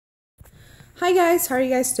Hi guys, how are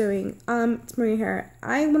you guys doing? It's Marie here.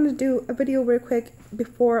 I want to do a video real quick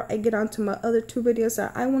before I get on to my other two videos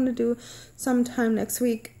that I want to do sometime next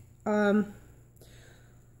week. Okay,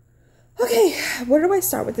 where do I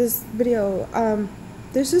start with this video?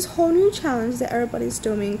 There's this whole new challenge that everybody's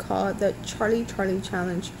doing called the Charlie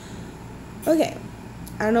Challenge. Okay,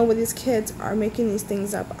 I don't know why these kids are making these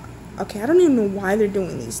things up. Okay, I don't even know why they're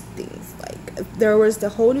doing these things. Like, there was the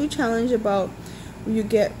whole new challenge about you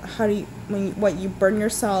get when you burn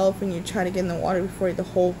yourself and you try to get in the water before the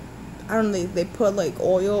whole, I don't know, they put like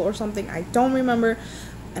oil or something. I don't remember,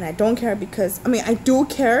 and I don't care because I do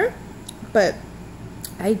care, but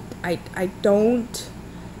I don't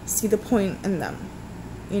see the point in them.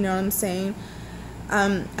 You know what I'm saying?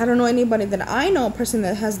 I don't know anybody that I know, a person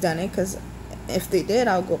that has done it, because if they did,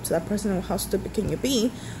 I'll go up to that person and how stupid can you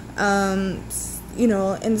be? You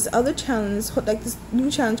know, and this other challenge, like this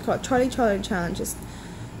new challenge called Charlie Challenge, is,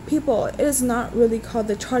 people, it is not really called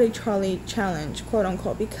the Charlie Challenge, quote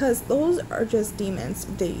unquote, because those are just demons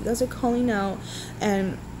that you guys are calling out,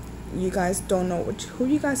 and you guys don't know who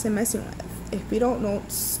you guys are messing with. If you don't know,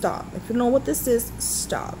 stop. If you know what this is,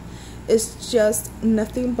 stop. It's just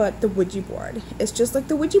nothing but the Ouija board. It's just like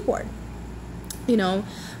the Ouija board, you know.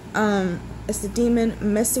 It's the demon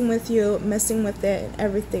messing with you, messing with it, and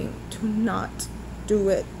everything. Do not do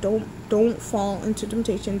it. Don't fall into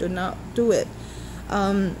temptation. Do not do it.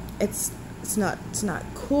 It's not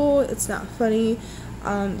cool. It's not funny.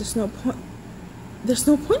 There's no point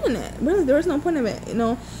in it. Really, there is no point in it. You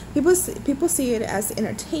know, people see it as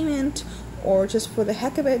entertainment or just for the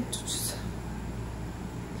heck of it.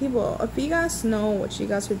 People, if you guys know what you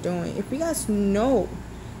guys are doing, if you guys know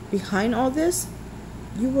behind all this,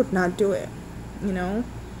 you would not do it. You know.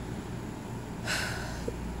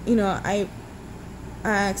 You know, I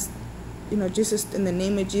asked, you know, Jesus, in the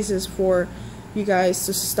name of Jesus, for you guys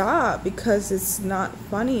to stop, because it's not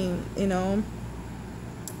funny. You know,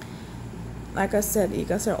 like I said, you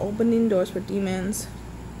guys are opening doors for demons.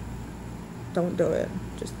 Don't do it.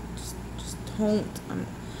 Just don't. I'm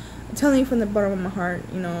telling you from the bottom of my heart,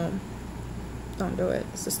 you know, don't do it.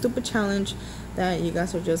 It's a stupid challenge that you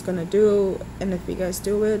guys are just gonna do, and if you guys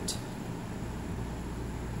do it,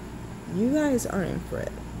 you guys are in for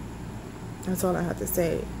it. That's all I have to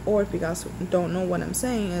say. Or if you guys don't know what I'm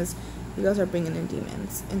saying, is you guys are bringing in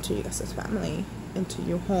demons into you guys' family, into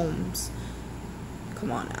your homes. Come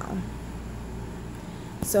on now.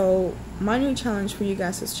 So my new challenge for you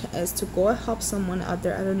guys is to go help someone out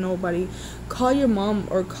there. I don't know, nobody. Call your mom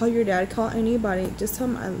or call your dad. Call anybody. Just tell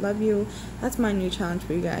them I love you. That's my new challenge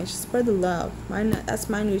for you guys. Spread the love. That's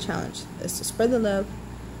my new challenge. Is to spread the love,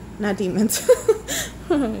 not demons.